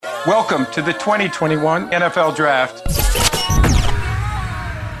Welcome to the 2021 NFL Draft.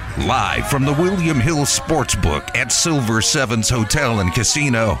 Live from the William Hill Sportsbook at Silver Sevens Hotel and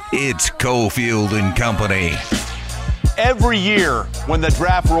Casino, it's Cofield and Company. Every year when the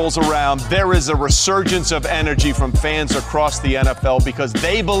draft rolls around, there is a resurgence of energy from fans across the NFL because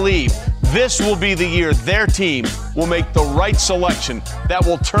they believe this will be the year their team will make the right selection that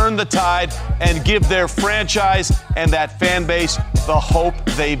will turn the tide and give their franchise and that fan base the hope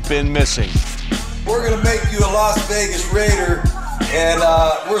they've been missing. We're going to make you a Las Vegas Raider, and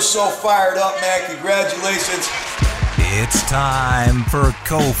we're so fired up, man. Congratulations. It's time for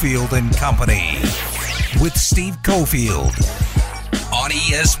Cofield and Company with Steve Cofield on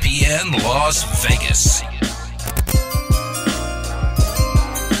ESPN Las Vegas.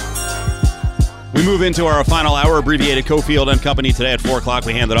 We move into our final hour, abbreviated Cofield and Company today at 4 o'clock.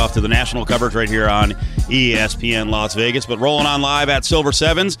 We hand it off to the national coverage right here on ESPN Las Vegas. But rolling on live at Silver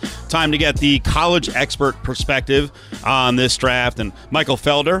Sevens, time to get the college expert perspective on this draft. And Michael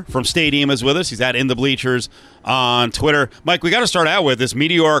Felder from Stadium is with us. He's at In the Bleachers on Twitter. Mike, we got to start out with this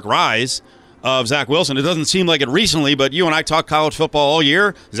meteoric rise of Zach Wilson. It doesn't seem like it recently, but you and I talk college football all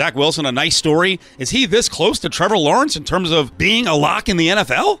year. Zach Wilson, a nice story. Is he this close to Trevor Lawrence in terms of being a lock in the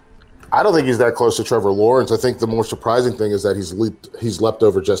NFL? I don't think he's that close to Trevor Lawrence. I think the more surprising thing is that he's leapt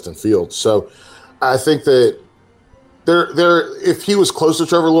over Justin Fields. So I think that if he was close to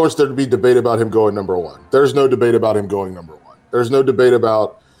Trevor Lawrence, there'd be debate about him going number one. There's no debate about him going number one. There's no debate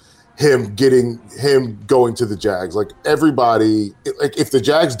about him going to the Jags. Like everybody, like if the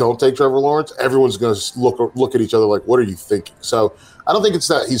Jags don't take Trevor Lawrence, everyone's going to look at each other like, what are you thinking? So I don't think it's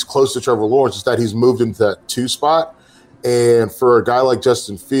that he's close to Trevor Lawrence. It's that he's moved into that 2 spot. And for a guy like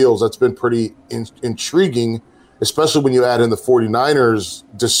Justin Fields, that's been pretty intriguing, especially when you add in the 49ers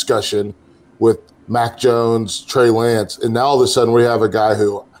discussion with Mac Jones, Trey Lance. And now all of a sudden we have a guy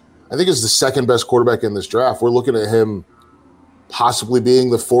who I think is the second best quarterback in this draft. We're looking at him possibly being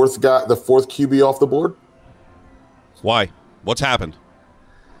the fourth QB off the board. Why? What's happened?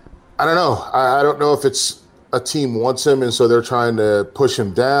 I don't know. I don't know if it's a team wants him, and so they're trying to push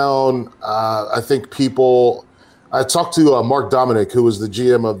him down. I think people – I talked to Mark Dominic, who was the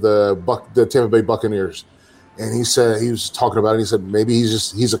GM of the Tampa Bay Buccaneers, and he said he was talking about it. He said maybe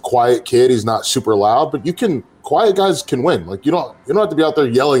he's a quiet kid. He's not super loud, but quiet guys can win. Like you don't have to be out there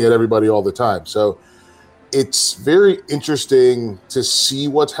yelling at everybody all the time. So it's very interesting to see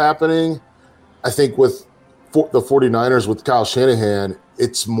what's happening. I think with the 49ers with Kyle Shanahan,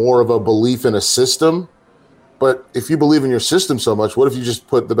 it's more of a belief in a system. But if you believe in your system so much, what if you just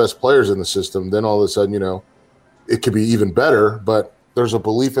put the best players in the system? Then all of a sudden, it could be even better, but there's a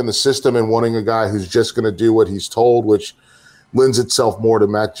belief in the system and wanting a guy who's just going to do what he's told, which lends itself more to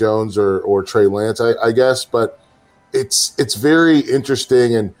Mac Jones or Trey Lance, I guess. But it's very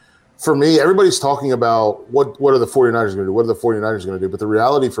interesting. And for me, everybody's talking about what are the 49ers going to do? What are the 49ers going to do? But the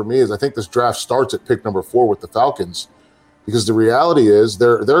reality for me is I think this draft starts at pick number 4 with the Falcons, because the reality is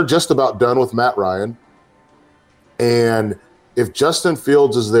they're just about done with Matt Ryan. And if Justin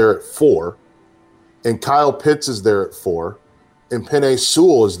Fields is there at 4, and Kyle Pitts is there at 4, and Penei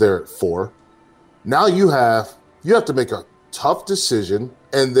Sewell is there at 4. Now you have to make a tough decision,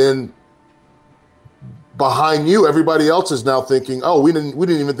 and then behind you, everybody else is now thinking, "Oh, we didn't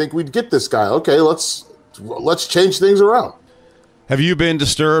even think we'd get this guy. Okay, let's change things around." Have you been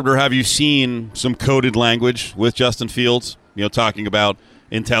disturbed, or have you seen some coded language with Justin Fields? Talking about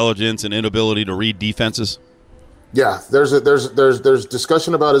intelligence and inability to read defenses. Yeah, there's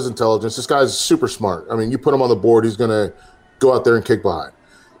discussion about his intelligence. This guy's super smart. I mean, you put him on the board, he's going to go out there and kick behind.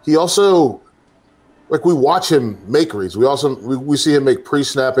 He also, we watch him make reads. We see him make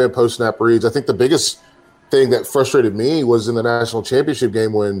pre-snap and post-snap reads. I think the biggest thing that frustrated me was in the national championship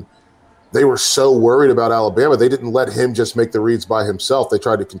game when they were so worried about Alabama, they didn't let him just make the reads by himself. They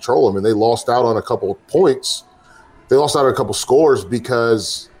tried to control him, and they lost out on a couple of points. They lost out on a couple scores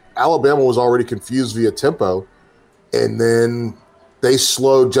because Alabama was already confused via tempo. And then they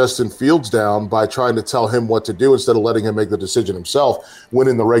slowed Justin Fields down by trying to tell him what to do instead of letting him make the decision himself. When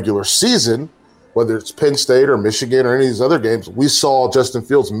in the regular season, whether it's Penn State or Michigan or any of these other games, we saw Justin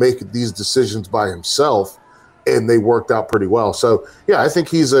Fields make these decisions by himself, and they worked out pretty well. So, yeah, I think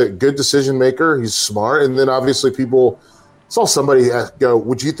he's a good decision maker. He's smart. And then obviously people saw somebody go,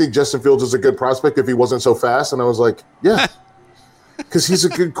 would you think Justin Fields is a good prospect if he wasn't so fast? And I was like, yeah, because he's a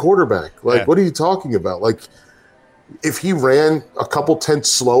good quarterback. Like, what are you talking about? Like, if he ran a couple tenths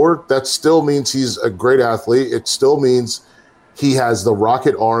slower, that still means he's a great athlete. It still means He has the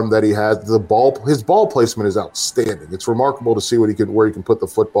rocket arm that he has. His ball placement is outstanding. It's remarkable to see where he can put the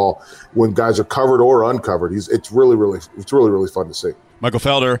football when guys are covered or uncovered. It's really fun to see. Michael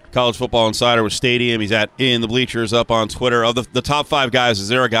Felder, College Football Insider with Stadium. He's at In the Bleachers up on Twitter. Of the top 5 guys, is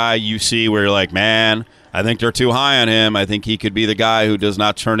there a guy you see where you're like, man, I think they're too high on him. I think he could be the guy who does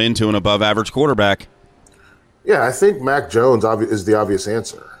not turn into an above-average quarterback. Yeah, I think Mac Jones is the obvious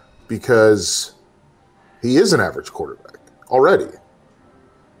answer because he is an average quarterback already.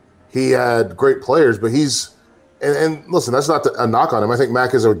 He had great players, but and listen, that's not a knock on him. I think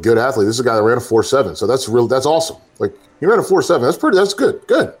Mac is a good athlete. This is a guy that ran a 4.7, so that's awesome. Like, he ran a 4.7. That's good.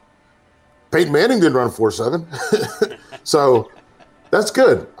 Good. Peyton Manning didn't run a 4.7. So that's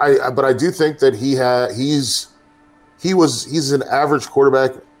good. But I do think that he's an average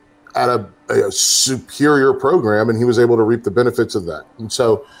quarterback at a superior program, and he was able to reap the benefits of that. And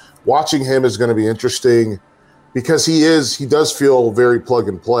so watching him is going to be interesting because he does feel very plug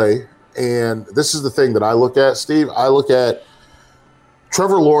and play. And this is the thing that I look at, Steve. I look at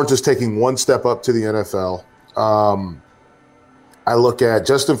Trevor Lawrence is taking one step up to the NFL. I look at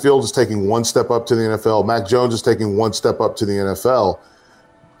Justin Fields is taking one step up to the NFL. Mac Jones is taking one step up to the NFL.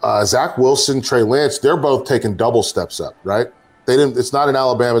 Zach Wilson, Trey Lance, they're both taking double steps up, right? It's not in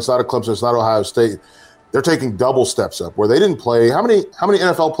Alabama, it's not at Clemson, it's not Ohio State. They're taking double steps up where they didn't play. How many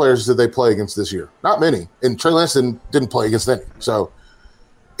NFL players did they play against this year? Not many. And Trey Lance didn't play against any. So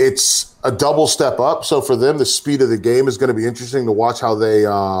it's a double step up. So for them, the speed of the game is going to be interesting to watch how they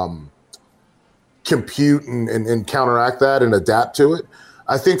compute and counteract that and adapt to it.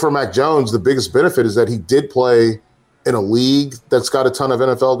 I think for Mac Jones, the biggest benefit is that he did play in a league that's got a ton of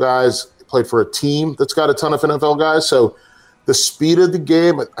NFL guys, played for a team that's got a ton of NFL guys. So the speed of the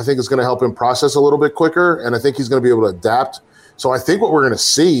game, I think, is going to help him process a little bit quicker, and I think he's going to be able to adapt. So I think what we're going to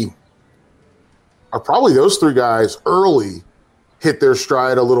see are probably those 3 guys early hit their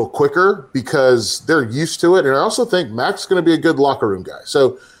stride a little quicker because they're used to it. And I also think Mac's going to be a good locker room guy.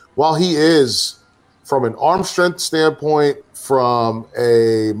 So while he is, from an arm strength standpoint, from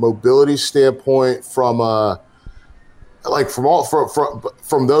a mobility standpoint, from those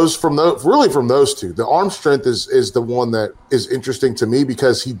 2, the arm strength is the one that is interesting to me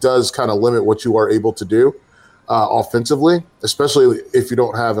because he does kind of limit what you are able to do offensively, especially if you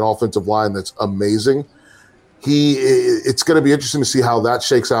don't have an offensive line that's amazing. It's going to be interesting to see how that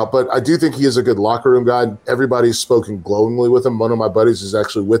shakes out, but I do think he is a good locker room guy. Everybody's spoken glowingly with him. One of my buddies is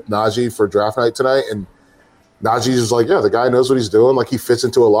actually with Najee for draft night tonight, and Najee is like, yeah, the guy knows what he's doing. Like, he fits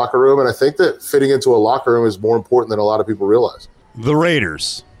into a locker room, and I think that fitting into a locker room is more important than a lot of people realize. The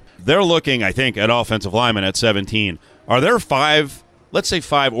Raiders, they're looking, I think, at offensive linemen at 17. Are there 5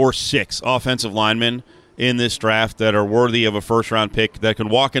 or 6 offensive linemen in this draft that are worthy of a first-round pick that can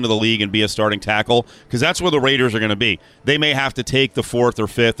walk into the league and be a starting tackle? Because that's where the Raiders are going to be. They may have to take the 4th or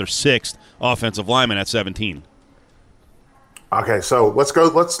 5th or 6th offensive lineman at 17. Okay, so let's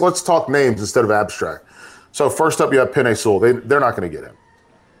talk names instead of abstract. So first up, you have Penei Sewell. They're not going to get him.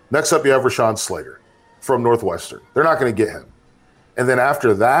 Next up, you have Rashawn Slater from Northwestern. They're not going to get him. And then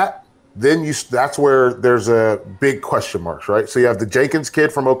after that, that's where there's a big question marks, right? So you have the Jenkins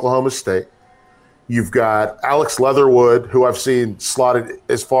kid from Oklahoma State. You've got Alex Leatherwood, who I've seen slotted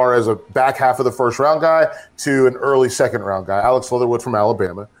as far as a back half of the first-round guy to an early second-round guy. Alex Leatherwood from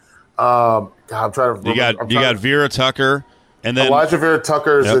Alabama. I'm trying to remember. You got Vera Tucker. And then Elijah Vera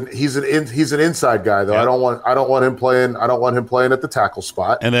Tucker he's an inside guy though. Yep. I don't want him playing at the tackle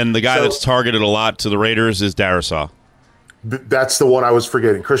spot. And then the guy that's targeted a lot to the Raiders is Darrisaw. That's the one I was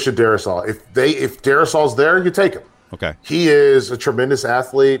forgetting, Christian Darrisaw. If Darrisaw's there, you take him. Okay. He is a tremendous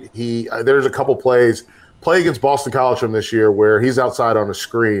athlete. There's a couple plays against Boston College from this year where he's outside on a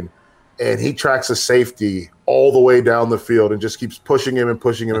screen and he tracks a safety all the way down the field and just keeps pushing him and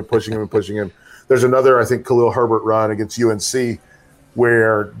pushing him and pushing him and pushing him. There's another, I think, Khalil Herbert run against UNC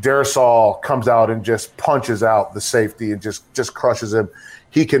where Darrisaw comes out and just punches out the safety and just crushes him.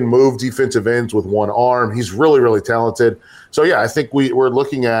 He can move defensive ends with one arm. He's really, really talented. So yeah, I think we're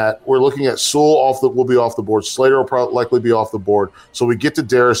looking at Sewell will be off the board. Slater will likely be off the board. So we get to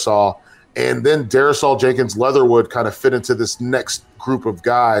Darrisaw, and then Darrisaw, Jenkins, Leatherwood kind of fit into this next group of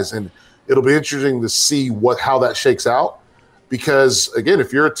guys, and it'll be interesting to see how that shakes out. Because again,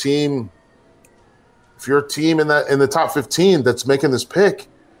 if you're a team in the top 15 that's making this pick,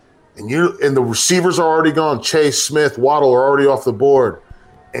 and the receivers are already gone, Chase, Smith, Waddle are already off the board,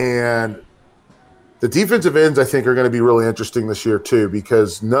 and the defensive ends I think are going to be really interesting this year too,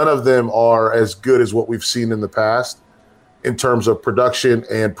 because none of them are as good as what we've seen in the past in terms of production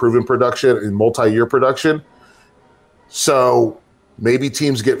and proven production and multi-year production. So maybe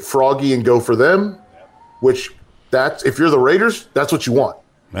teams get froggy and go for them, which if you're the Raiders, that's what you want.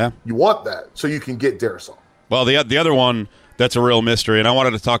 Yeah. You want that so you can get Darrisaw. Well, the other one that's a real mystery, and I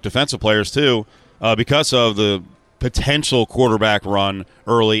wanted to talk defensive players too, because of the potential quarterback run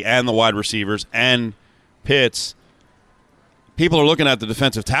early and the wide receivers and Pitts. People are looking at the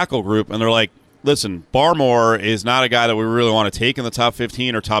defensive tackle group, and they're like, listen, Barmore is not a guy that we really want to take in the top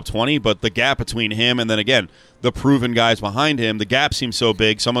 15 or top 20, but the gap between him and then, again, the proven guys behind him, the gap seems so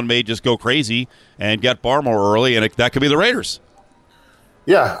big, someone may just go crazy and get Barmore early, and that could be the Raiders.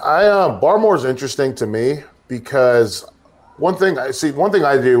 Yeah, Barmore's interesting to me because one thing I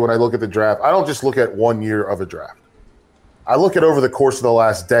do when I look at the draft, I don't just look at 1 year of a draft. I look at over the course of the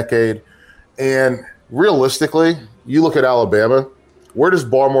last decade, and realistically, you look at Alabama, where does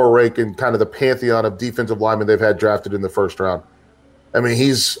Barmore rank in kind of the pantheon of defensive linemen they've had drafted in the first round?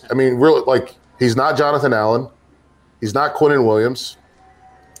 He's not Jonathan Allen. He's not Quinnen Williams.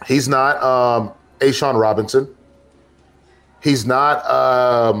 He's not A'Shawn Robinson. He's not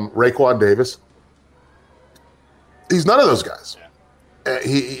Raekwon Davis. He's none of those guys.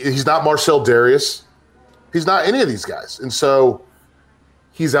 He's not Marcel Darius. He's not any of these guys. And so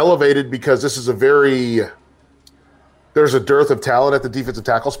he's elevated because this is there's a dearth of talent at the defensive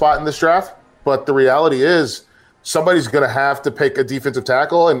tackle spot in this draft. But the reality is somebody's going to have to pick a defensive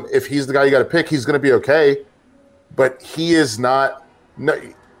tackle. And if he's the guy you got to pick, he's going to be okay. But he is not as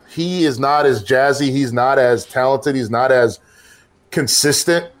jazzy. He's not as talented. He's not as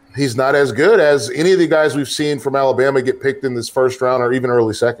consistent. He's not as good as any of the guys we've seen from Alabama get picked in this first round or even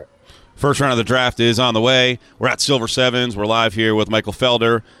early second. First round of the draft is on the way. We're at Silver Sevens. We're live here with Michael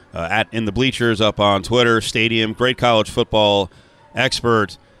Felder at In the Bleachers up on Twitter. Stadium, great college football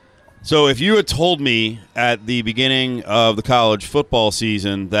expert. So if you had told me at the beginning of the college football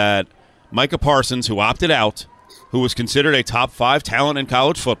season that Micah Parsons, who opted out, who was considered a top 5 talent in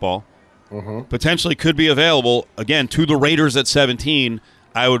college football, potentially could be available, again, to the Raiders at 17,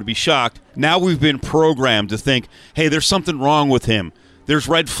 I would be shocked. Now we've been programmed to think, hey, there's something wrong with him. There's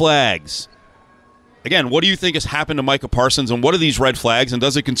red flags. Again, what do you think has happened to Micah Parsons, and what are these red flags, and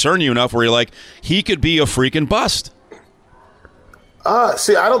does it concern you enough where you're like, he could be a freaking bust? I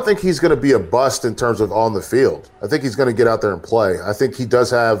don't think he's going to be a bust in terms of on the field. I think he's going to get out there and play. I think he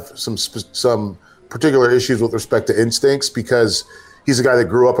does have some particular issues with respect to instincts because he's a guy that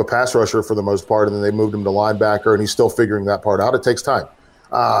grew up a pass rusher for the most part, and then they moved him to linebacker, and he's still figuring that part out. It takes time.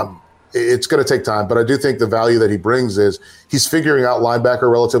 It's going to take time, but I do think the value that he brings is he's figuring out linebacker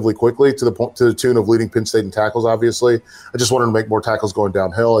relatively quickly to the tune of leading Penn State in tackles, obviously. I just wanted to make more tackles going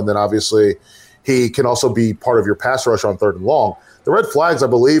downhill, and then obviously he can also be part of your pass rush on third and long. The red flags, I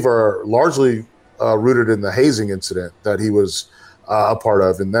believe, are largely rooted in the hazing incident that he was a part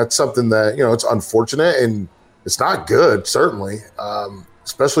of, and that's something that, it's unfortunate, and it's not good, certainly,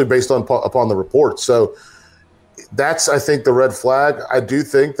 especially based upon the reports. So that's, I think, the red flag. I do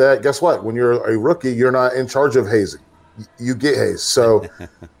think that, guess what? When you're a rookie, you're not in charge of hazing. You get hazed. So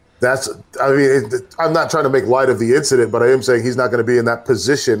I'm not trying to make light of the incident, but I am saying he's not going to be in that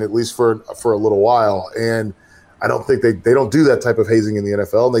position, at least for a little while. And I don't think they don't do that type of hazing in the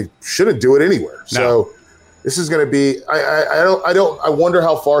NFL, and they shouldn't do it anywhere. No. So this is going to be, I wonder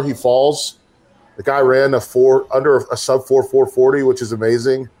how far he falls. The guy ran under a sub 4.40, which is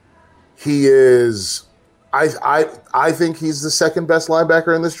amazing. He is, I think he's the second best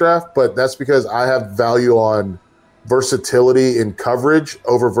linebacker in this draft, but that's because I have value on versatility in coverage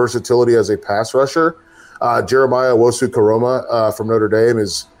over versatility as a pass rusher. Jeremiah Owusu-Koroma from Notre Dame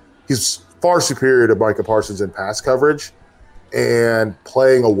he's far superior to Micah Parsons in pass coverage and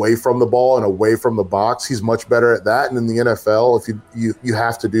playing away from the ball and away from the box. He's much better at that. And in the NFL, if you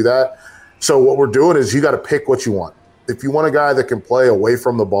have to do that. So what we're doing is you got to pick what you want. If you want a guy that can play away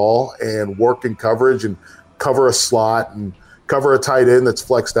from the ball and work in coverage and cover a slot and cover a tight end that's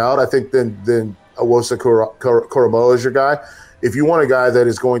flexed out, I think then Owusu-Koroma is your guy. If you want a guy that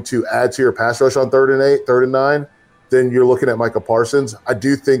is going to add to your pass rush on 3rd and 9, then you're looking at Micah Parsons. I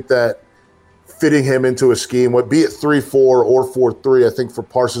do think that fitting him into a scheme, be it 3-4 or 4-3, I think for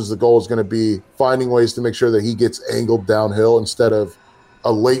Parsons the goal is going to be finding ways to make sure that he gets angled downhill instead of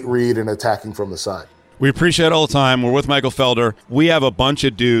a late read and attacking from the side. We appreciate all the time. We're with Michael Felder. We have a bunch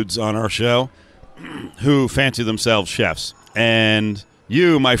of dudes on our show who fancy themselves chefs. And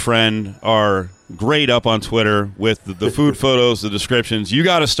you, my friend, are great up on Twitter with the food photos, the descriptions. You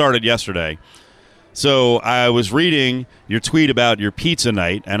got us started yesterday. So I was reading your tweet about your pizza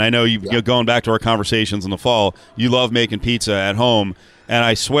night, and I know you're going back to our conversations in the fall. You love making pizza at home, and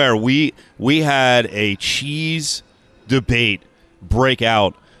I swear we had a cheese debate break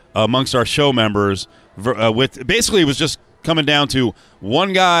out amongst our show members. With basically, it was just coming down to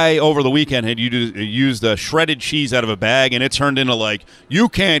one guy over the weekend had used shredded cheese out of a bag, and it turned into like, you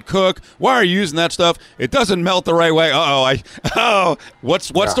can't cook. Why are you using that stuff? It doesn't melt the right way. What's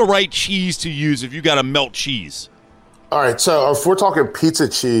the right cheese to use if you got to melt cheese? All right, so if we're talking pizza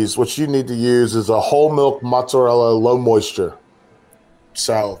cheese, what you need to use is a whole milk mozzarella, low moisture.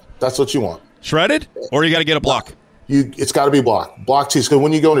 So that's what you want. Shredded, or you got to get a block? It's got to be block cheese. Because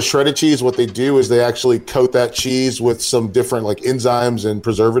when you go into shredded cheese, what they do is they actually coat that cheese with some different like enzymes and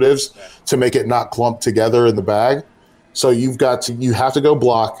preservatives to make it not clump together in the bag. So you have to go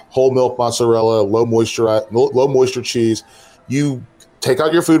block, whole milk mozzarella, low moisture cheese. You take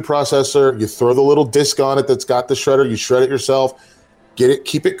out your food processor, you throw the little disc on it that's got the shredder, you shred it yourself.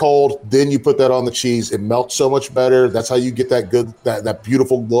 Keep it cold, then you put that on the cheese. It melts so much better. That's how you get that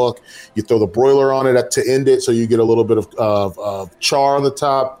beautiful look. You throw the broiler on it to end it, so you get a little bit of char on the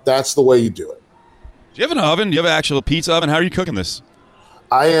top. That's the way you do it. Do you have an oven? Do you have an actual pizza oven? How are you cooking this?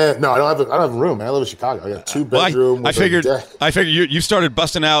 No, I don't have a room, man. I live in Chicago. I got a 2-bedroom. I figured you started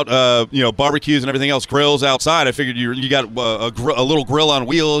busting out barbecues and everything else, grills outside. I figured you got a little grill on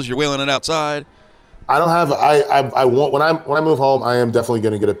wheels. You're wheeling it outside. I don't have. I want when I move home. I am definitely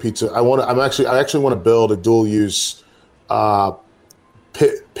going to get a pizza. I actually want to build a dual use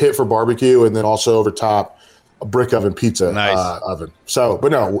pit for barbecue, and then also over top a brick oven pizza oven. So,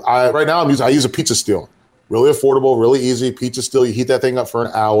 but no, right now I use a pizza steel. Really affordable, really easy pizza steel. You heat that thing up for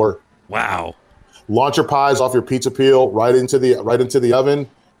an hour. Wow. Launch your pies off your pizza peel right into the oven.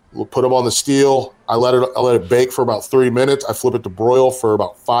 We'll put them on the steel. I let it bake for about 3 minutes. I flip it to broil for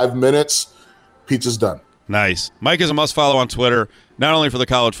about 5 minutes. Pizza's done. Nice. Mike is a must follow on Twitter, not only for the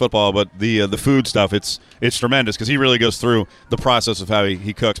college football, but the food stuff. It's tremendous because he really goes through the process of how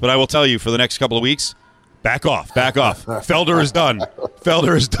he cooks. But I will tell you, for the next couple of weeks, back off. Felder is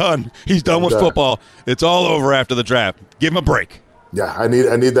done. He's done with football. It's all over after the draft. Give him a break. Yeah, I need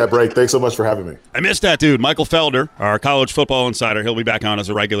that break. Thanks so much for having me. I missed that dude. Michael Felder, our college football insider. He'll be back on as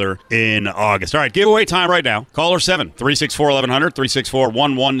a regular in August. All right, giveaway time right now. Caller 7-364-1100,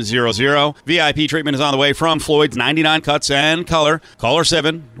 364-1100. VIP treatment is on the way from Floyd's 99 Cuts and Color. Caller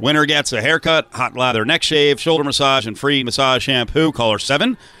 7, winner gets a haircut, hot lather neck shave, shoulder massage, and free massage shampoo. Caller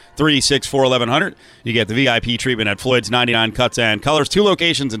 7-364-1100. You get the VIP treatment at Floyd's 99 Cuts and Colors. 2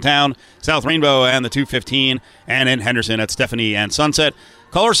 locations in town, South Rainbow and the 215, and in Henderson at Stephanie and Sunset.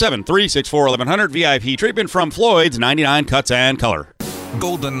 Caller 7-364-1100. VIP treatment from Floyd's 99 Cuts and Color.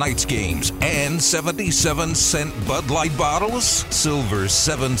 Golden Knights games and 77-cent Bud Light bottles? Silver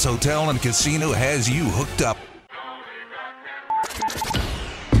Sevens Hotel and Casino has you hooked up.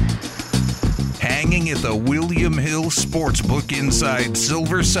 Hanging at the William Hill Sportsbook inside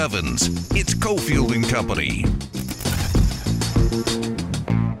Silver Sevens, it's Cofield and Company.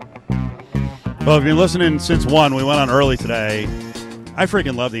 Well, if you've been listening since 1, we went on early today. I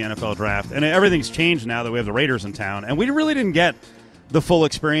freaking love the NFL draft, and everything's changed now that we have the Raiders in town, and we really didn't get the full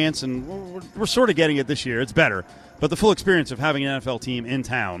experience, and we're sort of getting it this year. It's better, but the full experience of having an NFL team in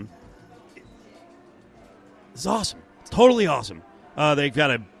town is awesome. It's totally awesome. They've got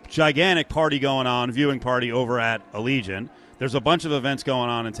a gigantic party going on, viewing party over at Allegiant. There's a bunch of events going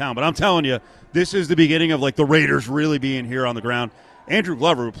on in town, but I'm telling you, this is the beginning of like the Raiders really being here on the ground. Andrew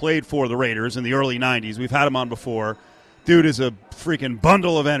Glover, who played for the Raiders in the early 90s, we've had him on before. Dude is a freaking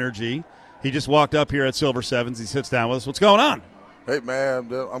bundle of energy. He just walked up here at Silver Sevens. He sits down with us. What's going on? Hey,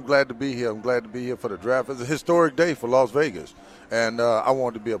 man, I'm glad to be here. I'm glad to be here for the draft. It's a historic day for Las Vegas, and I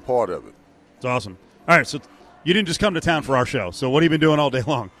wanted to be a part of it. It's awesome. All right, so you didn't just come to town for our show. So what have you been doing all day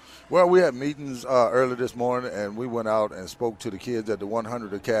long? Well, we had meetings early this morning, and we went out and spoke to the kids at the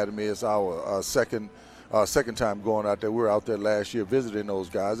 100 Academy. It's our second time going out there. We were out there last year visiting those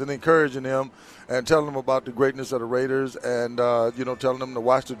guys and encouraging them and telling them about the greatness of the Raiders and, telling them to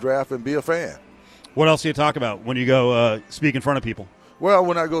watch the draft and be a fan. What else do you talk about when you go speak in front of people? Well,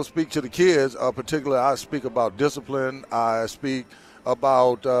 when I go speak to the kids, particularly I speak about discipline. I speak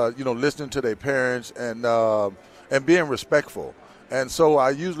about, listening to their parents and being respectful. And so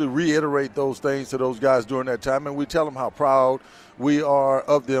I usually reiterate those things to those guys during that time, and we tell them how proud we are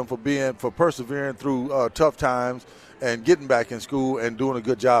of them for persevering through tough times and getting back in school and doing a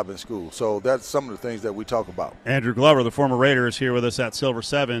good job in school. So that's some of the things that we talk about. Andrew Glover, the former Raider, is here with us at Silver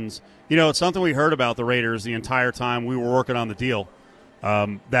Sevens. You know, it's something we heard about the Raiders the entire time we were working on the deal,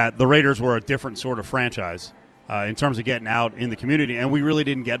 that the Raiders were a different sort of franchise in terms of getting out in the community, and we really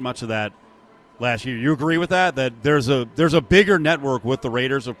didn't get much of that last year. You agree with that? That there's a bigger network with the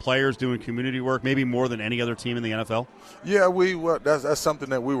Raiders of players doing community work, maybe more than any other team in the NFL? Yeah, that's something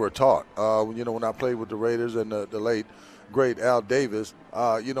that we were taught. When I played with the Raiders and the late, great Al Davis,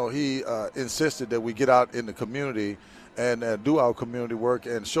 he insisted that we get out in the community and do our community work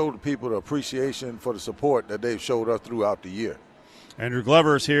and show the people the appreciation for the support that they've showed us throughout the year. Andrew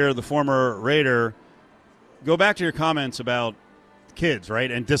Glover is here, the former Raider. Go back to your comments about kids,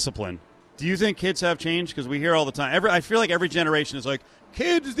 right, and discipline. Do you think kids have changed? Because we hear all the time. I feel like every generation is like,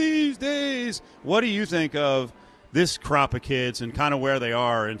 kids these days. What do you think of this crop of kids and kind of where they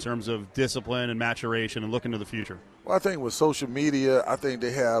are in terms of discipline and maturation and looking to the future? Well, I think with social media, I think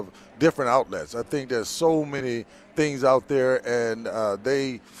they have different outlets. I think there's so many things out there, and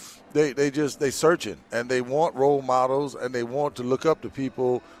they searching, and they want role models, and they want to look up to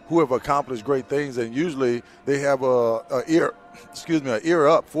people who have accomplished great things, and usually they have an ear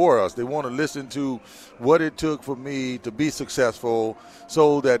up for us. They want to listen to what it took for me to be successful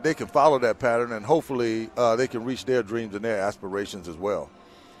so that they can follow that pattern, and hopefully they can reach their dreams and their aspirations as well.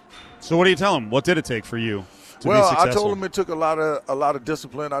 So what do you tell them? What did it take for you to be Well, successful? I told them it took a lot of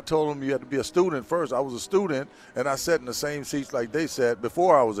discipline. I told them you had to be a student first. I was a student, and I sat in the same seats like they sat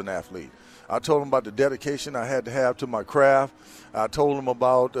before I was an athlete. I told them about the dedication I had to have to my craft. I told them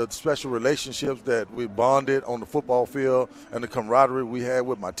about the special relationships that we bonded on the football field and the camaraderie we had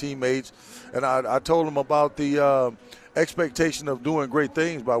with my teammates. And I told them about the expectation of doing great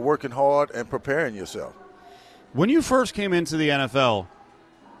things by working hard and preparing yourself. When you first came into the NFL,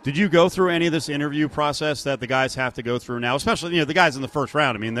 did you go through any of this interview process that the guys have to go through now? Especially, the guys in the first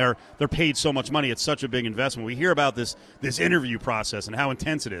round. I mean, they're paid so much money. It's such a big investment. We hear about this interview process and how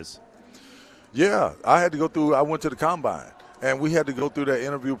intense it is. Yeah, I went to the combine, and we had to go through that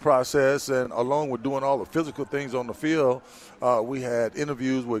interview process, and along with doing all the physical things on the field, we had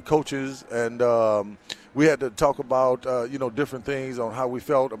interviews with coaches, and we had to talk about, different things on how we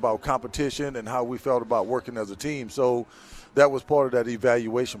felt about competition and how we felt about working as a team. So that was part of that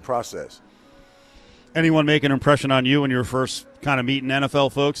evaluation process. Anyone make an impression on you when you were first kind of meeting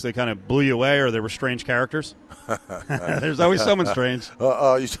NFL folks? They kind of blew you away, or they were strange characters? There's always someone strange.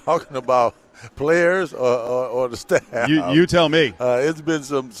 You talking about players or the staff? You tell me. It's been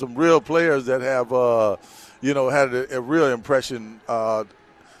some real players that have, had a real impression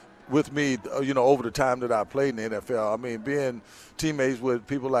with me, over the time that I played in the NFL. I mean, being teammates with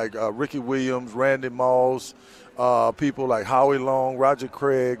people like Ricky Williams, Randy Moss, people like Howie Long, Roger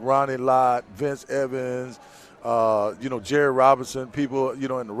Craig, Ronnie Lott, Vince Evans, Jerry Robinson, people,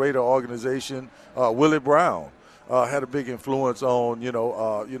 in the Raider organization. Willie Brown had a big influence on,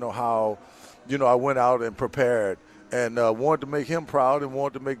 how, I went out and prepared and wanted to make him proud and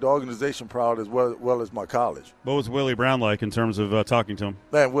wanted to make the organization proud as well as my college. What was Willie Brown like in terms of talking to him?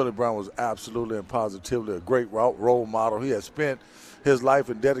 Man, Willie Brown was absolutely and positively a great role model. He had spent his life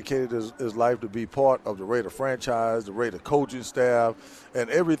and dedicated his life to be part of the Raider franchise, the Raider coaching staff, and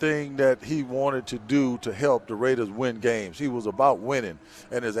everything that he wanted to do to help the Raiders win games. He was about winning,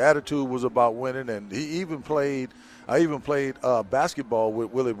 and his attitude was about winning, and I even played basketball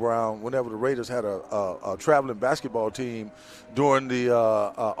with Willie Brown whenever the Raiders had a traveling basketball team during the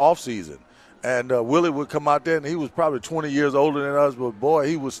off season. And Willie would come out there, and he was probably 20 years older than us, but, boy,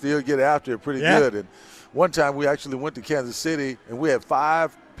 he would still get after it pretty good. And one time we actually went to Kansas City, and we had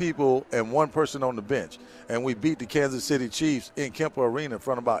 5 people and 1 person on the bench. And we beat the Kansas City Chiefs in Kemper Arena in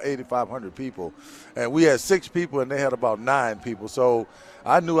front of about 8,500 people. And we had 6 people, and they had about 9 people. So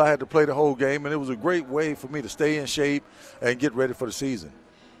I knew I had to play the whole game, and it was a great way for me to stay in shape and get ready for the season.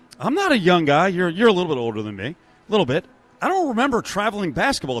 I'm not a young guy. You're a little bit older than me, a little bit. I don't remember traveling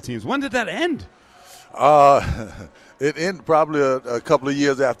basketball teams. When did that end? It ended probably a couple of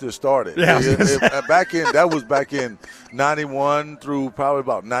years after it started. Yeah, that was back in 91 through probably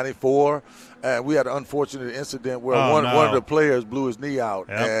about 94. And we had an unfortunate incident where one of the players blew his knee out,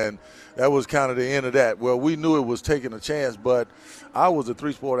 and that was kind of the end of that. Well, we knew it was taking a chance, but I was a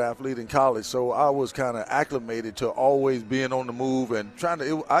 3-sport athlete in college, so I was kind of acclimated to always being on the move and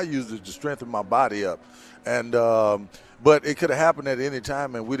I used it to strengthen my body up. And but it could have happened at any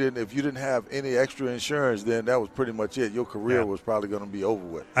time, and if you didn't have any extra insurance, then that was pretty much it. Your career was probably going to be over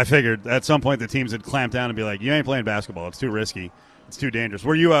with. I figured at some point the teams would clamp down and be like, you ain't playing basketball. It's too risky. It's too dangerous.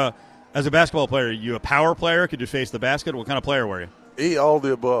 Were you, as a basketball player, you a power player? Could you face the basket? What kind of player were you? All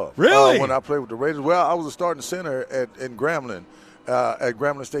the above. Really? When I played with the Raiders, well, I was a starting center in Grambling. At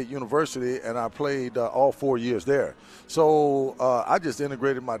Grambling State University, and I played all 4 years there. So I just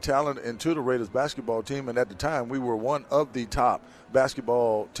integrated my talent into the Raiders basketball team, and at the time we were one of the top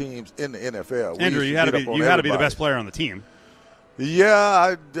basketball teams in the NFL. Andrew, you had to be the best player on the team.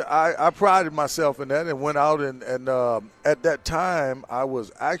 Yeah, I prided myself in that and went out and at that time I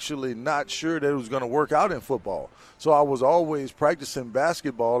was actually not sure that it was going to work out in football. So I was always practicing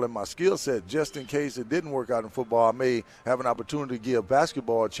basketball and my skill set just in case it didn't work out in football. I may have an opportunity to give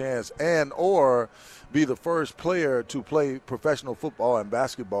basketball a chance and or be the first player to play professional football and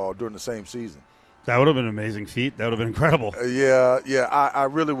basketball during the same season. That would have been an amazing feat. That would have been incredible. I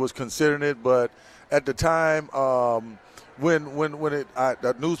really was considering it, but at the time when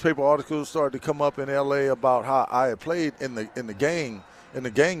the newspaper articles started to come up in LA about how I had played in the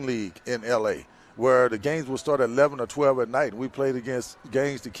gang league in LA, where the games would start at 11 or 12 at night, and we played against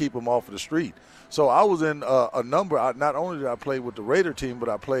gangs to keep them off of the street. So I was in a number. Not only did I play with the Raider team, but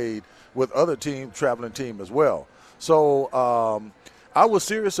I played with other traveling team as well. So I was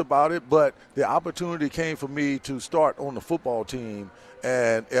serious about it, but the opportunity came for me to start on the football team,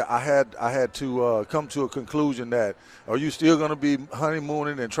 and I had to come to a conclusion that, are you still going to be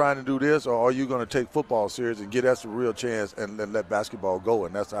honeymooning and trying to do this, or are you going to take football serious and get us a real chance and then let basketball go?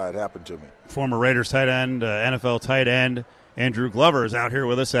 And that's how it happened to me. Former Raiders tight end, NFL tight end, Andrew Glover is out here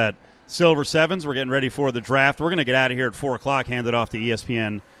with us at Silver Sevens. We're getting ready for the draft. We're going to get out of here at 4 o'clock, hand it off to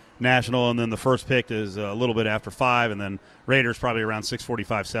ESPN National, and then the first pick is a little bit after 5, and then Raiders probably around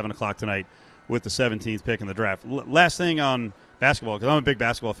 6:45, 7 o'clock tonight with the 17th pick in the draft. Last thing on basketball, because I'm a big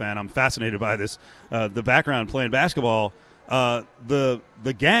basketball fan. I'm fascinated by this. The background playing basketball, the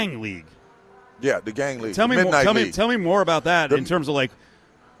gang league. Yeah, the gang league. Tell me more about that in terms of like,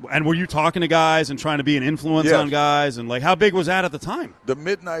 and were you talking to guys and trying to be an influence on guys, and like how big was that at the time? The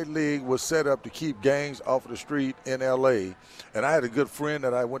Midnight League was set up to keep gangs off of the street in L.A., and I had a good friend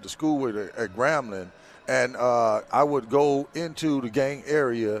that I went to school with at Grambling, and I would go into the gang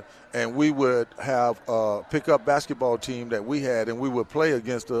area, and we would have pick-up basketball team that we had, and we would play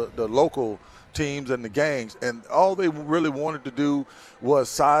against the local teams and the gangs, and all they really wanted to do was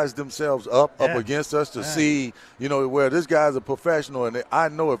size themselves up against us to see, where this guy's a professional, and I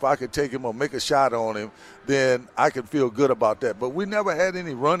know if I could take him or make a shot on him, then I could feel good about that. But we never had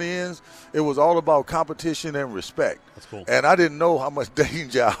any run-ins. It was all about competition and respect. That's cool. And I didn't know how much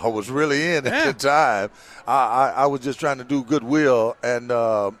danger I was really in at the time. I was just trying to do goodwill and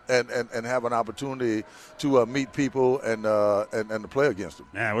have an opportunity to meet people and to play against them.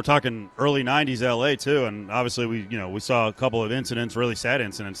 Yeah, we're talking early '90s LA too, and obviously we saw a couple of incidents, really sad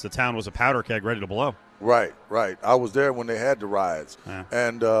incidents. The town was a powder keg ready to blow. Right. I was there when they had the riots. Yeah.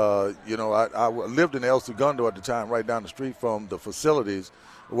 And, I lived in El Segundo at the time, right down the street from the facilities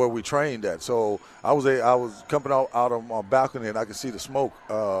where we trained at. So I was coming out on my balcony, and I could see the smoke,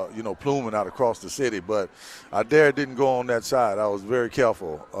 pluming out across the city. But I didn't go on that side. I was very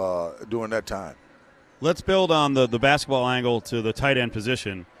careful during that time. Let's build on the basketball angle to the tight end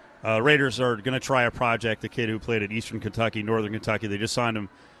position. Raiders are going to try a project, the kid who played at Eastern Kentucky, Northern Kentucky. They just signed him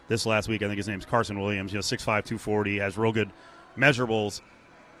this last week. I think his name's Carson Williams, 6'5", 240, has real good measurables.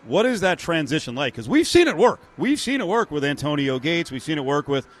 What is that transition like? Because we've seen it work. We've seen it work with Antonio Gates. We've seen it work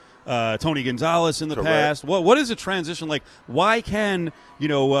with Tony Gonzalez in the past. What is a transition like? Why can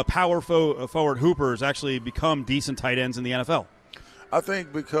power forward hoopers actually become decent tight ends in the NFL? I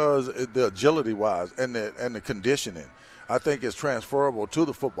think because the agility-wise and the conditioning, I think it's transferable to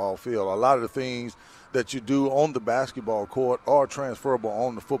the football field. A lot of the things that you do on the basketball court are transferable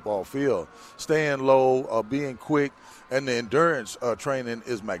on the football field. Staying low, being quick, and the endurance training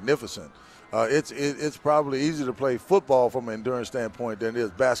is magnificent. It's probably easier to play football from an endurance standpoint than it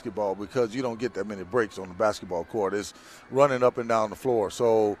is basketball because you don't get that many breaks on the basketball court. It's running up and down the floor.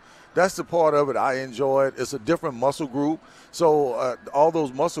 So that's the part of it I enjoy. It's a different muscle group. So all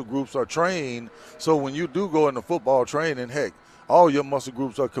those muscle groups are trained. So when you do go into football training, heck, all your muscle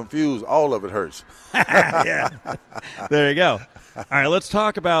groups are confused. All of it hurts. Yeah. There you go. All right, let's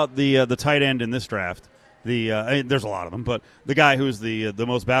talk about the tight end in this draft. There's a lot of them, but the guy who's the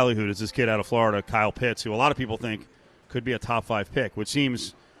most ballyhooed is this kid out of Florida, Kyle Pitts, who a lot of people think could be a top 5 pick, which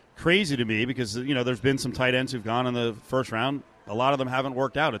seems crazy to me because, there's been some tight ends who've gone in the first round. A lot of them haven't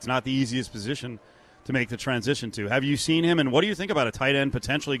worked out. It's not the easiest position to make the transition to. Have you seen him, and what do you think about a tight end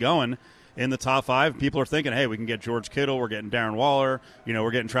potentially going in the top 5? People are thinking, hey, we can get George Kittle, we're getting Darren Waller,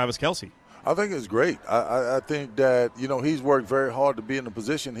 we're getting Travis Kelce. I think it's great. I think that, he's worked very hard to be in the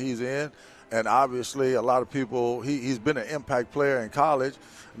position he's in. And obviously a lot of people, he's been an impact player in college.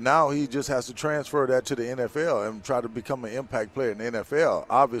 Now he just has to transfer that to the NFL and try to become an impact player in the NFL.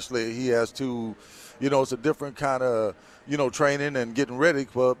 Obviously he has to, it's a different kind of, training and getting ready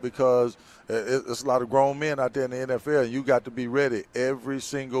because it's a lot of grown men out there in the NFL, and you got to be ready every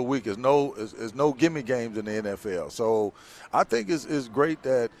single week. There's no gimme games in the NFL. So I think it's great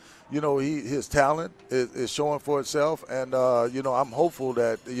that, his talent is showing for itself, and, I'm hopeful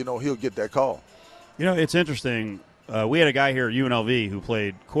that, he'll get that call. It's interesting. We had a guy here at UNLV who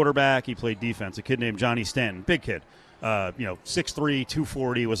played quarterback. He played defense, a kid named Johnny Stanton, big kid. 6'3",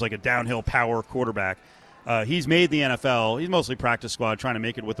 240, was like a downhill power quarterback. He's made the NFL. He's mostly practice squad, trying to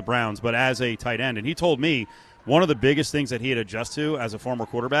make it with the Browns, but as a tight end. And he told me one of the biggest things that he had to adjust to as a former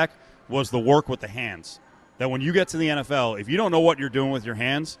quarterback was the work with the hands. That when you get to the NFL, if you don't know what you're doing with your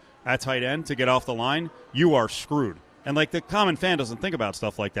hands at tight end to get off the line, you are screwed. And, the common fan doesn't think about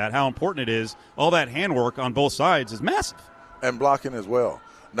stuff like that, how important it is. All that handwork on both sides is massive. And blocking as well.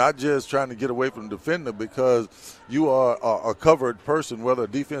 Not just trying to get away from the defender, because you are a covered person, whether a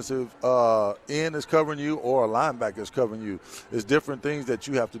defensive end is covering you or a linebacker is covering you. There's different things that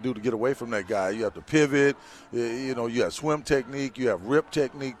you have to do to get away from that guy. You have to pivot. You have swim technique. You have rip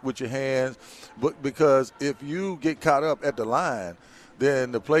technique with your hands. But because if you get caught up at the line,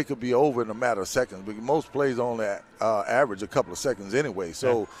 then the play could be over in a matter of seconds. Because most plays only average a couple of seconds anyway.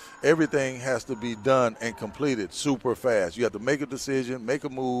 So everything has to be done and completed super fast. You have to make a decision, make a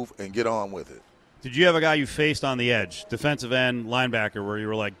move, and get on with it. Did you have a guy you faced on the edge, defensive end, linebacker, where you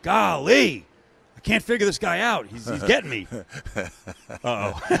were like, golly, I can't figure this guy out. He's getting me.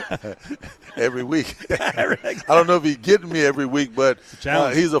 Uh-oh. Every week. I don't know if he's getting me every week, but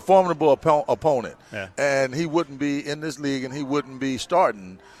he's a formidable opponent. Yeah. And he wouldn't be in this league, and he wouldn't be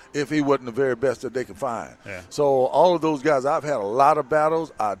starting if he wasn't the very best that they could find. Yeah. So all of those guys, I've had a lot of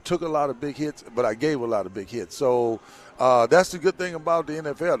battles. I took a lot of big hits, but I gave a lot of big hits. So that's the good thing about the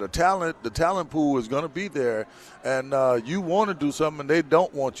NFL. The talent pool is going to be there, and you want to do something, and they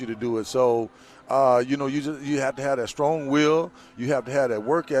don't want you to do it. So you have to have that strong will, you have to have that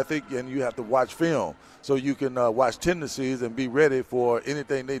work ethic, and you have to watch film so you can watch tendencies and be ready for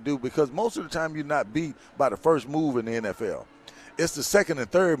anything they do, because most of the time you're not beat by the first move in the NFL. It's the second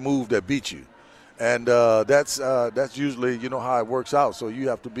and third move that beat you, and that's usually how it works out. So you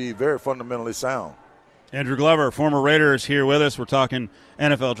have to be very fundamentally sound. Andrew Glover, former Raider, is here with us. We're talking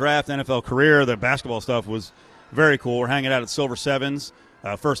NFL draft, NFL career. The basketball stuff was very cool. We're hanging out at Silver Sevens.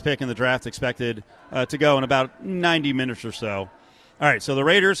 First pick in the draft expected to go in about 90 minutes or so. All right, so the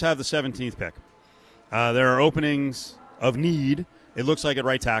Raiders have the 17th pick. There are openings of need. It looks like at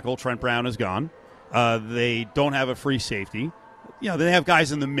right tackle, Trent Brown is gone. They don't have a free safety. They have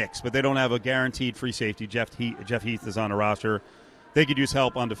guys in the mix, but they don't have a guaranteed free safety. Jeff Heath is on the roster. They could use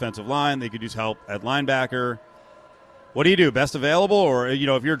help on defensive line. They could use help at linebacker. What do you do? Best available? Or,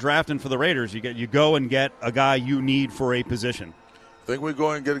 if you're drafting for the Raiders, you go and get a guy you need for a position. I think we're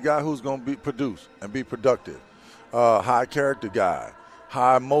going to get a guy who's going to produce and be productive. High character guy,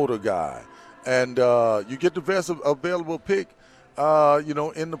 high motor guy. And you get the best available pick,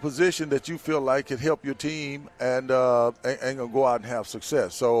 in the position that you feel like could help your team and go out and have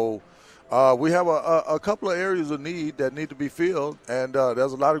success. So we have a couple of areas of need that need to be filled, and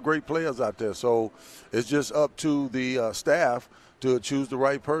there's a lot of great players out there. So it's just up to the staff to choose the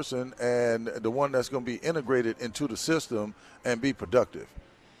right person and the one that's going to be integrated into the system and be productive.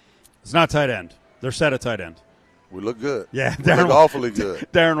 It's not tight end. They're set at tight end. We look good. Yeah, we look awfully good.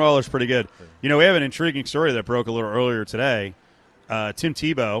 Darren Waller's pretty good. We have an intriguing story that broke a little earlier today. Tim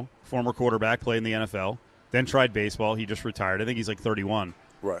Tebow, former quarterback, played in the NFL, then tried baseball. He just retired. I think he's like 31.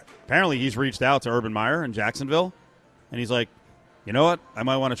 Right. Apparently he's reached out to Urban Meyer in Jacksonville, and he's like, you know what? I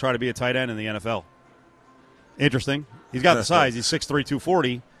might want to try to be a tight end in the NFL. Interesting. He's got the size. He's 6'3",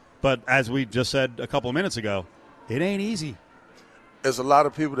 240, but as we just said a couple of minutes ago, it ain't easy. There's a lot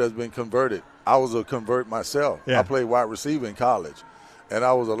of people that's been converted. I was a convert myself. Yeah. I played wide receiver in college, and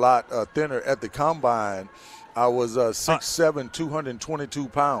I was a lot thinner at the combine. I was 6'7", 222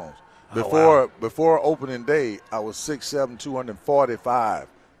 pounds. Before opening day, I was 6'7", 245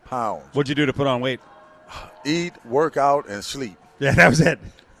 pounds. What'd you do to put on weight? Eat, work out, and sleep. Yeah, that was it.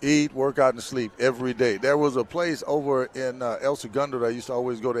 Eat, work out, and sleep every day. There was a place over in El Segundo that I used to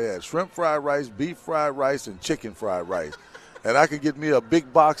always go to. They had shrimp fried rice, beef fried rice, and chicken fried rice. And I could get me a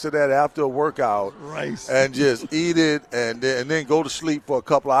big box of that after a workout, rice, and just eat it, and then go to sleep for a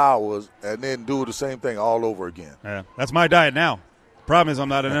couple of hours, and then do the same thing all over again. Yeah, that's my diet now. Problem is, I'm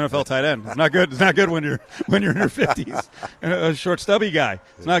not an NFL tight end. It's not good. It's not good when you're in your 50s. A short, stubby guy.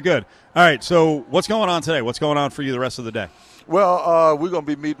 It's not good. All right. So what's going on today? What's going on for you the rest of the day? Well, we're going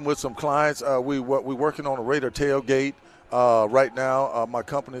to be meeting with some clients. We're working on a Raider tailgate. right now. My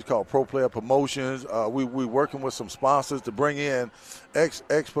company is called Pro Player Promotions. We're working with some sponsors to bring in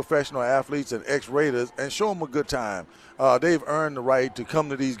ex-professional athletes and ex-Raiders and show them a good time. They've earned the right to come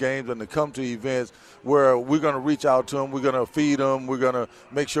to these games and to come to events where we're going to reach out to them. We're going to feed them. We're going to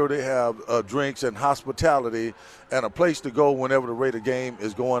make sure they have drinks and hospitality and a place to go whenever the Raider game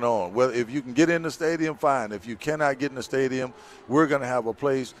is going on. Well, if you can get in the stadium, fine. If you cannot get in the stadium, we're going to have a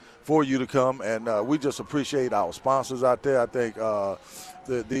place for you to come, and we just appreciate our sponsors out there. I think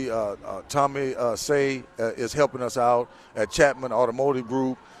Tommy Say is helping us out at Chapman Automotive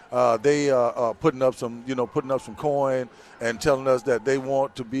Group. They are putting up some coin and telling us that they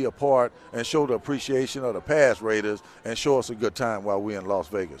want to be a part and show the appreciation of the past Raiders and show us a good time while we're in Las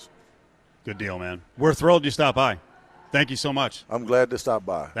Vegas. Good deal, man. We're thrilled you stopped by. Thank you so much. I'm glad to stop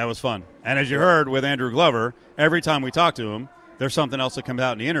by. That was fun. And as you heard with Andrew Glover, every time we talk to him, there's something else that comes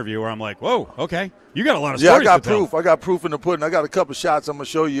out in the interview where I'm like, whoa, okay, you got a lot of stories. Yeah, I got proof. I got proof in the pudding. I got a couple shots I'm going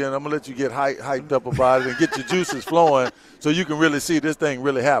to show you, and I'm going to let you get hyped up about it and get your juices flowing so you can really see this thing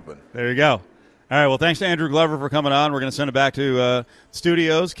really happen. There you go. All right, well, thanks to Andrew Glover for coming on. We're going to send it back to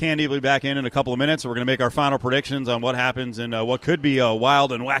studios. Candy will be back in a couple of minutes, so we're going to make our final predictions on what happens in what could be a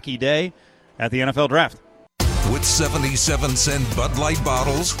wild and wacky day at the NFL Draft. With 77-cent Bud Light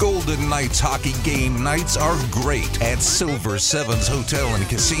bottles, Golden Knights hockey game nights are great at Silver Sevens Hotel and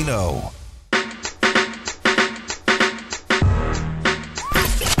Casino.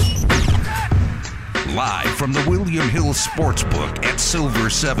 Live from the William Hill Sportsbook at Silver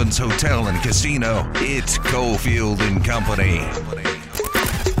Sevens Hotel and Casino, it's Cofield and Company.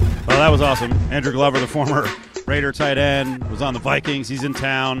 Well, that was awesome. Andrew Glover, the former Raider tight end, was on the Vikings. He's in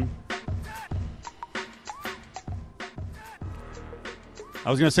town. I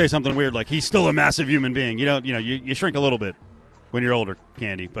was going to say something weird, like he's still a massive human being. You shrink a little bit when you're older,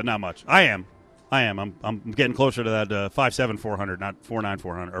 Candy, but not much. I am. I'm getting closer to that 5'7", 400, not 4'9",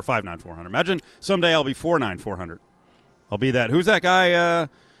 400, or 5'9", 400. Imagine someday I'll be 4'9", 400. I'll be that. Who's that guy?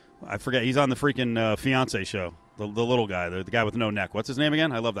 I forget. He's on the freaking Fiance show. The little guy, the guy with no neck. What's his name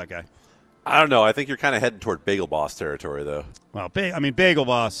again? I love that guy. I don't know. I think you're kind of heading toward Bagel Boss territory, though. Well, Bagel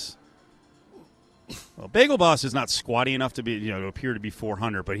Boss. Well, Bagel Boss is not squatty enough to be, to appear to be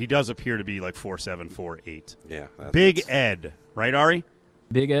 400, but he does appear to be like 4'7", 4'8". Yeah. Big Ed, right, Ari?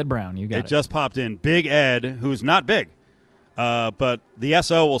 Big Ed Brown, you got it. It just popped in. Big Ed, who's not big, but the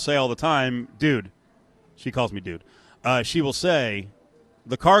SO will say all the time, dude. She calls me dude. She will say,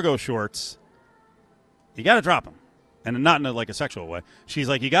 the cargo shorts, you got to drop them, and not in a sexual way. She's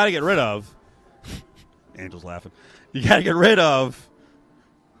like, you got to get rid of. Angel's laughing. You got to get rid of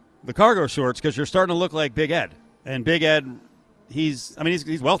the cargo shorts because you're starting to look like Big Ed. And Big Ed, he's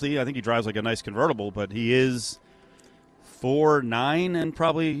wealthy. I think he drives like a nice convertible, but he is 4'9" and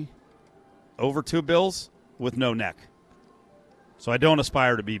probably over 2 bills with no neck. So I don't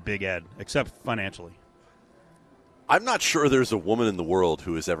aspire to be Big Ed, except financially. I'm not sure there's a woman in the world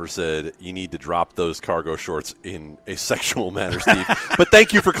who has ever said you need to drop those cargo shorts in a sexual manner, Steve. But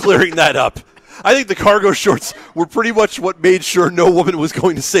thank you for clearing that up. I think the cargo shorts were pretty much what made sure no woman was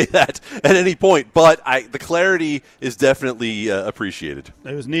going to say that at any point. But the clarity is definitely appreciated.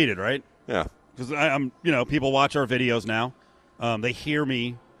 It was needed, right? Yeah. Because I'm, people watch our videos now. They hear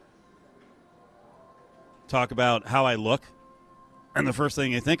me talk about how I look, and the first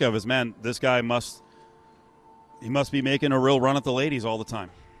thing they think of is, man, this guy must be making a real run at the ladies all the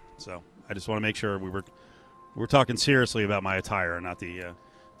time. So I just want to make sure we're talking seriously about my attire and not the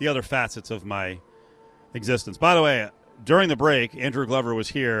other facets of my existence. By the way, during the break, Andrew Glover was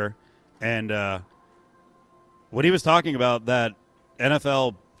here, and when he was talking about that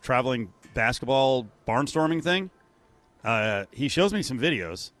NFL traveling basketball barnstorming thing, he shows me some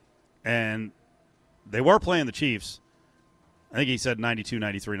videos, and they were playing the Chiefs. I think he said 92,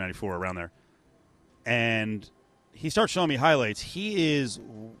 93, 94, around there. And he starts showing me highlights. He is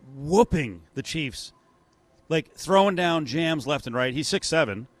whooping the Chiefs, like throwing down jams left and right. He's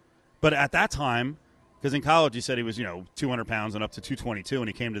 6'7", but at that time, because in college he said he was 200 pounds and up to 222 when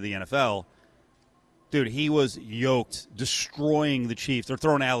he came to the NFL. Dude, he was yoked, destroying the Chiefs. They're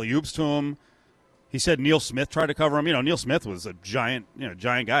throwing alley-oops to him. He said Neil Smith tried to cover him. Neil Smith was a giant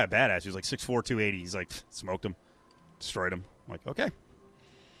guy, a badass. He was like 6'4", 280. He's like, smoked him, destroyed him. I'm like, okay.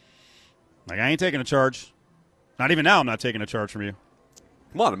 Like, I ain't taking a charge. Not even now I'm not taking a charge from you.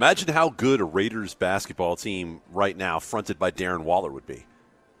 Come on, imagine how good a Raiders basketball team right now, fronted by Darren Waller, would be,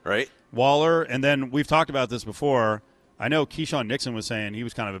 right? Waller, and then we've talked about this before. I know Keyshawn Nixon was saying he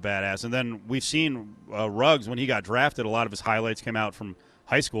was kind of a badass. And then we've seen Ruggs, when he got drafted, a lot of his highlights came out from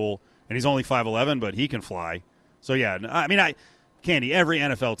high school, and he's only 5'11", but he can fly. So, yeah, Candy, every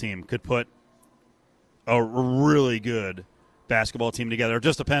NFL team could put a really good basketball team together. It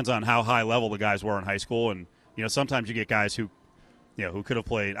just depends on how high level the guys were in high school. And, sometimes you get guys who could have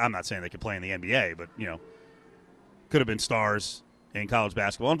played. I'm not saying they could play in the NBA, but, could have been stars in college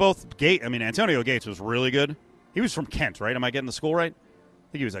basketball. And both Antonio Gates was really good. He was from Kent, right? Am I getting the school right?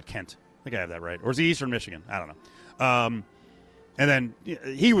 I think he was at Kent. I think I have that right. Or is he Eastern Michigan? I don't know. And then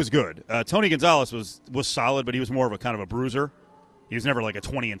he was good. Tony Gonzalez was solid, but he was more of a kind of a bruiser. He was never like a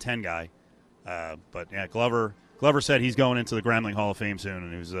 20-10 guy. But yeah, Glover said he's going into the Grambling Hall of Fame soon,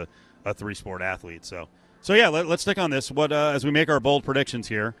 and he was a three-sport athlete. So yeah, let's stick on this. What as we make our bold predictions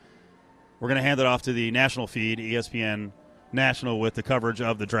here, we're going to hand it off to the national feed, ESPN National, with the coverage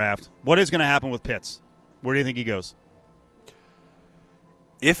of the draft. What is going to happen with Pitts? Where do you think he goes?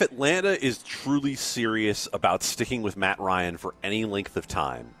 If Atlanta is truly serious about sticking with Matt Ryan for any length of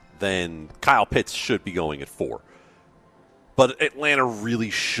time, then Kyle Pitts should be going at 4. But Atlanta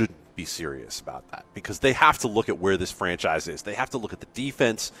really shouldn't be serious about that because they have to look at where this franchise is. They have to look at the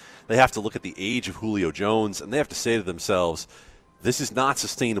defense. They have to look at the age of Julio Jones, and they have to say to themselves, this is not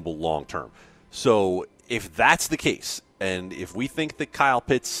sustainable long term. So if that's the case, and if we think that Kyle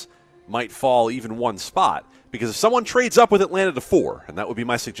Pitts might fall even one spot, because if someone trades up with Atlanta to 4, and that would be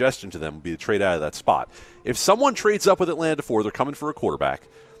my suggestion to them, would be to trade out of that spot. If someone trades up with Atlanta to 4, they're coming for a quarterback.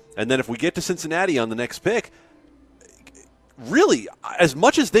 And then if we get to Cincinnati on the next pick, really, as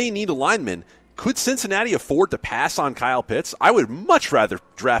much as they need a lineman, could Cincinnati afford to pass on Kyle Pitts? I would much rather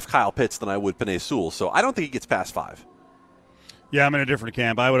draft Kyle Pitts than I would Penei Sewell, so I don't think he gets past 5. Yeah, I'm in a different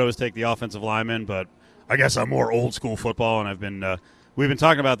camp. I would always take the offensive lineman, but I guess I'm more old school football, and we've been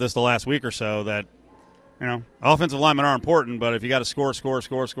talking about this the last week or so that, offensive linemen are important, but if you got to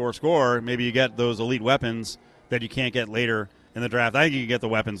score, maybe you get those elite weapons that you can't get later in the draft. I think you can get the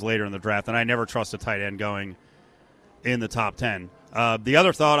weapons later in the draft, and I never trust a tight end going in the top 10. The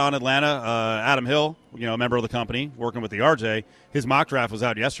other thought on Atlanta, Adam Hill, a member of the company, working with the RJ, his mock draft was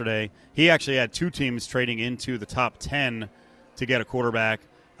out yesterday. He actually had 2 teams trading into the top 10 to get a quarterback.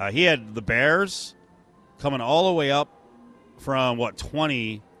 He had the Bears coming all the way up from,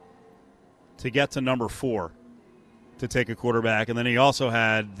 20 to get to number 4 to take a quarterback. And then he also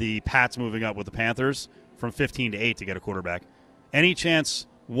had the Pats moving up with the Panthers from 15 to 8 to get a quarterback. Any chance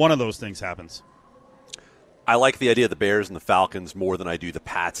one of those things happens? I like the idea of the Bears and the Falcons more than I do the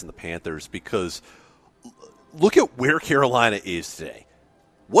Pats and the Panthers because look at where Carolina is today.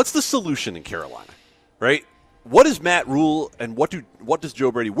 What's the solution in Carolina, right? What is Matt Rule and what does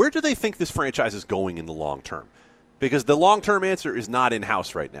Joe Brady, where do they think this franchise is going in the long term? Because the long-term answer is not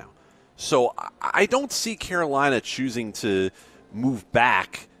in-house right now. So I don't see Carolina choosing to move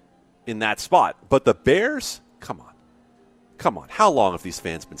back in that spot. But the Bears, come on. How long have these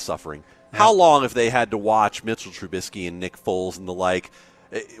fans been suffering? How long have they had to watch Mitchell Trubisky and Nick Foles and the like?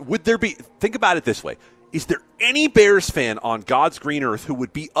 Would there be, think about it this way, is there any Bears fan on God's green earth who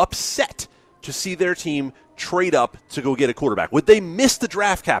would be upset to see their team trade up to go get a quarterback? Would they miss the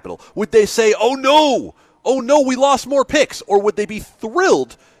draft capital? Would they say, oh no, we lost more picks? Or would they be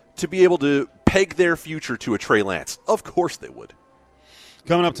thrilled to be able to peg their future to a Trey Lance? Of course they would.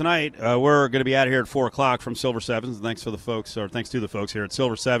 Coming up tonight, we're going to be out of here at 4 o'clock from Silver Sevens. Thanks to the folks here at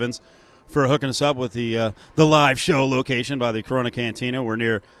Silver Sevens for hooking us up with the live show location by the Corona Cantina. We're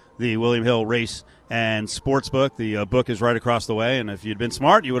near the William Hill Race and Sportsbook. The book is right across the way, and if you'd been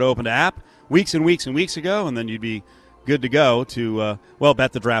smart, you would have opened an app weeks and weeks and weeks ago, and then you'd be good to go to,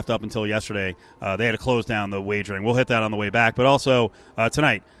 bet the draft up until yesterday. They had to close down the wagering. We'll hit that on the way back. But also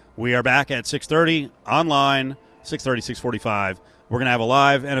tonight, we are back at 6:30 online, 6:30, 6:45. We're going to have a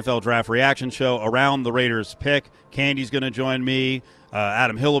live NFL draft reaction show around the Raiders pick. Candy's going to join me.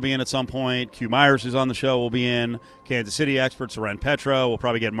 Adam Hill will be in at some point. Q Myers, who's on the show, will be in. Kansas City expert Soren Petra. We'll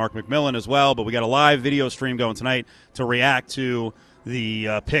probably get Mark McMillan as well. But we got a live video stream going tonight to react to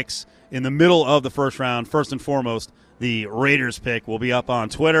the picks in the middle of the first round. First and foremost, the Raiders pick will be up on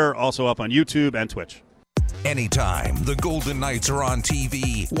Twitter, also up on YouTube and Twitch. Anytime the Golden Knights are on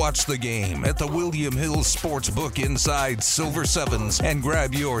TV, watch the game at the William Hill Sportsbook inside Silver Sevens and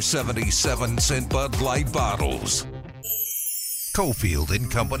grab your 77-cent Bud Light bottles. Cofield and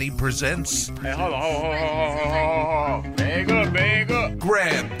Company presents... Hey, hold on. Bag up.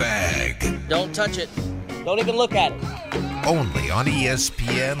 Grab Bag. Don't touch it. Don't even look at it. Only on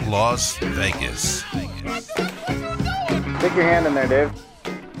ESPN Las Vegas. Stick your hand in there, Dave.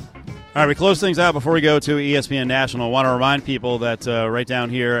 All right, we close things out before we go to ESPN National. I want to remind people that right down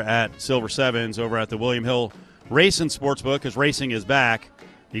here at Silver Sevens over at the William Hill Race and Sportsbook, because racing is back,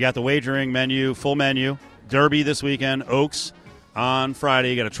 you got the wagering menu, full menu, Derby this weekend, Oaks on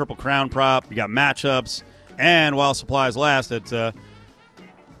Friday. You got a Triple Crown prop. You got matchups. And while supplies last, at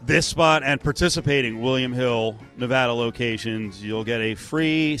this spot and participating William Hill, Nevada locations, you'll get a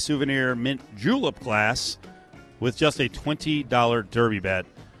free souvenir mint julep glass with just a $20 derby bet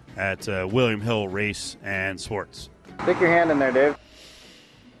at William Hill Race and Sports. Stick your hand in there, Dave.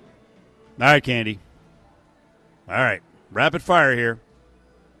 All right, Candy. All right. Rapid fire here.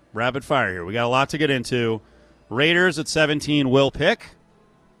 We got a lot to get into. Raiders at 17 will pick.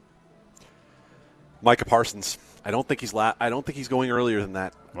 Micah Parsons. I don't think he's going earlier than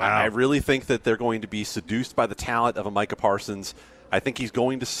that. Wow. I really think that they're going to be seduced by the talent of a Micah Parsons. I think he's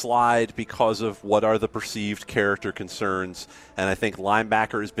going to slide because of what are the perceived character concerns, and I think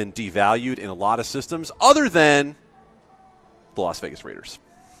linebacker has been devalued in a lot of systems other than the Las Vegas Raiders.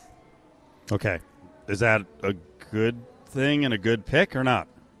 Okay. Is that a good thing and a good pick or not?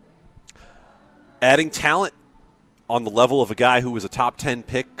 Adding talent on the level of a guy who was a top 10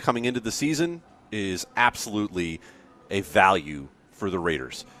 pick coming into the season is absolutely a value for the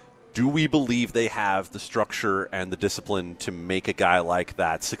Raiders. Do we believe they have the structure and the discipline to make a guy like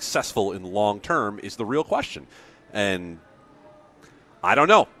that successful in the long term is the real question. And I don't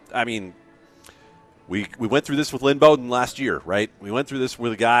know. I mean, we went through this with Lynn Bowden last year, right? We went through this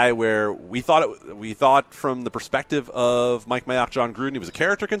with a guy where we thought from the perspective of Mike Mayock, John Gruden, he was a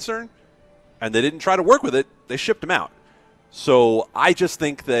character concern, and they didn't try to work with it. They shipped him out. So I just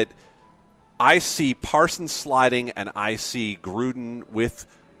think that I see Parsons sliding, and I see Gruden with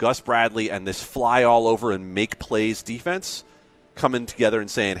Gus Bradley and this fly all over and make plays defense coming together and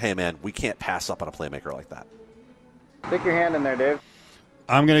saying, hey, man, we can't pass up on a playmaker like that. Stick your hand in there, Dave.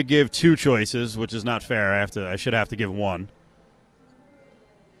 I'm going to give two choices, which is not fair. I should have to give one.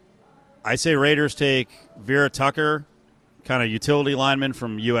 I say Raiders take Vera Tucker, kind of utility lineman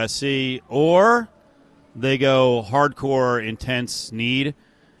from USC, or they go hardcore, intense need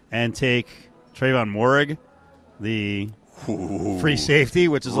and take Trayvon Moehrig, the free safety,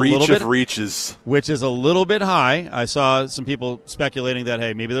 which is Reach a little of bit reaches, which is a little bit high. I saw some people speculating that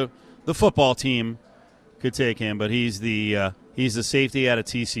hey, maybe the football team could take him, but he's the safety out of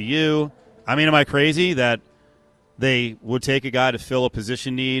TCU. I mean, am I crazy that they would take a guy to fill a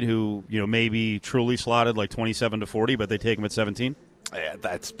position need who may be truly slotted like 27 to 40, but they take him at 17? Yeah,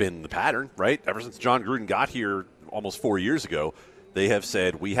 that's been the pattern, right? Ever since John Gruden got here almost 4 years ago, they have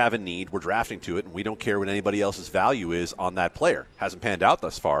said, we have a need, we're drafting to it, and we don't care what anybody else's value is on that player. Hasn't panned out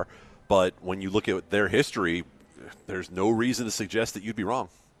thus far, but when you look at their history, there's no reason to suggest that you'd be wrong.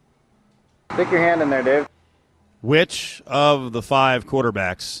 Stick your hand in there, Dave. Which of the five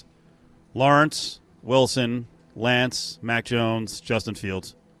quarterbacks, Lawrence, Wilson, Lance, Mac Jones, Justin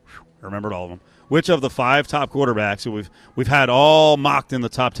Fields, I remembered all of them, which of the five top quarterbacks who we've had all mocked in the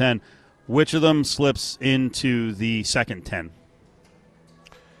top 10, which of them slips into the second 10?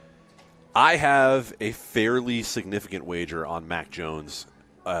 I have a fairly significant wager on Mac Jones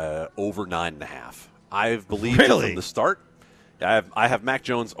over 9.5. I've believed it from the start. I have Mac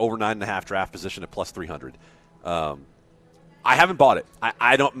Jones over 9.5 draft position at plus 300. I haven't bought it.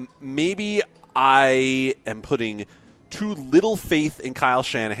 I don't. Maybe I am putting too little faith in Kyle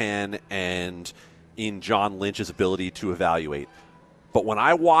Shanahan and in John Lynch's ability to evaluate. But when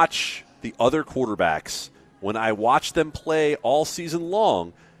I watch the other quarterbacks, when I watch them play all season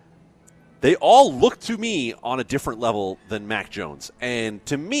long, they all look to me on a different level than Mac Jones. And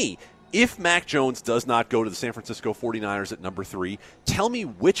to me, if Mac Jones does not go to the San Francisco 49ers at number 3, tell me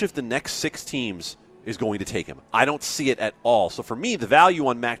which of the next 6 teams is going to take him. I don't see it at all. So for me, the value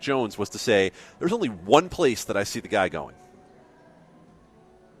on Mac Jones was to say there's only one place that I see the guy going.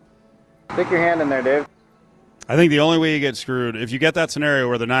 Stick your hand in there, Dave. I think the only way you get screwed, if you get that scenario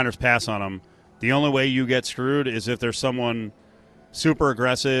where the Niners pass on him, the only way you get screwed is if there's someone super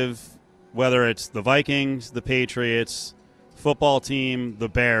aggressive, whether it's the Vikings, the Patriots, football team, the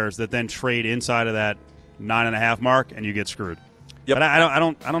Bears, that then trade inside of that 9.5 mark, and you get screwed. Yep. But I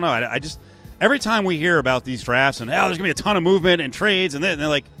don't know. I just every time we hear about these drafts and there's going to be a ton of movement and trades, and they're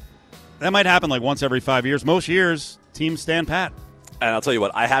like, that might happen like once every 5 years. Most years, teams stand pat. And I'll tell you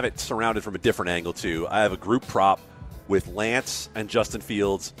what, I have it surrounded from a different angle too. I have a group prop with Lance and Justin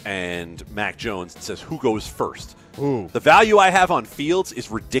Fields and Mac Jones that says who goes first. Ooh. The value I have on Fields is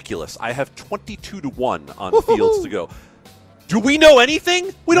ridiculous. I have 22-1 on Fields to go. Do we know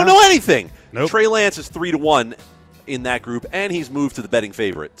anything? We don't know anything. Nope. Trey Lance is 3-1 in that group, and he's moved to the betting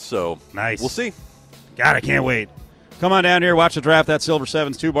favorite. So nice. We'll see. God, I can't wait. Come on down here, watch the draft at Silver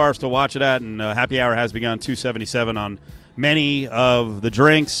Sevens. 2 bars to watch it at, and happy hour has begun. $2.77 on many of the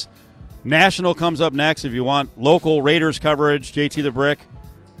drinks. National comes up next. If you want local Raiders coverage, JT the Brick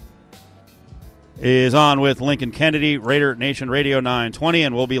is on with Lincoln Kennedy, Raider Nation Radio 920,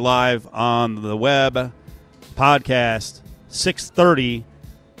 and we'll be live on the web podcast 6:30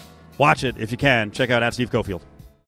 Watch it if you can. Check out @Steve Cofield.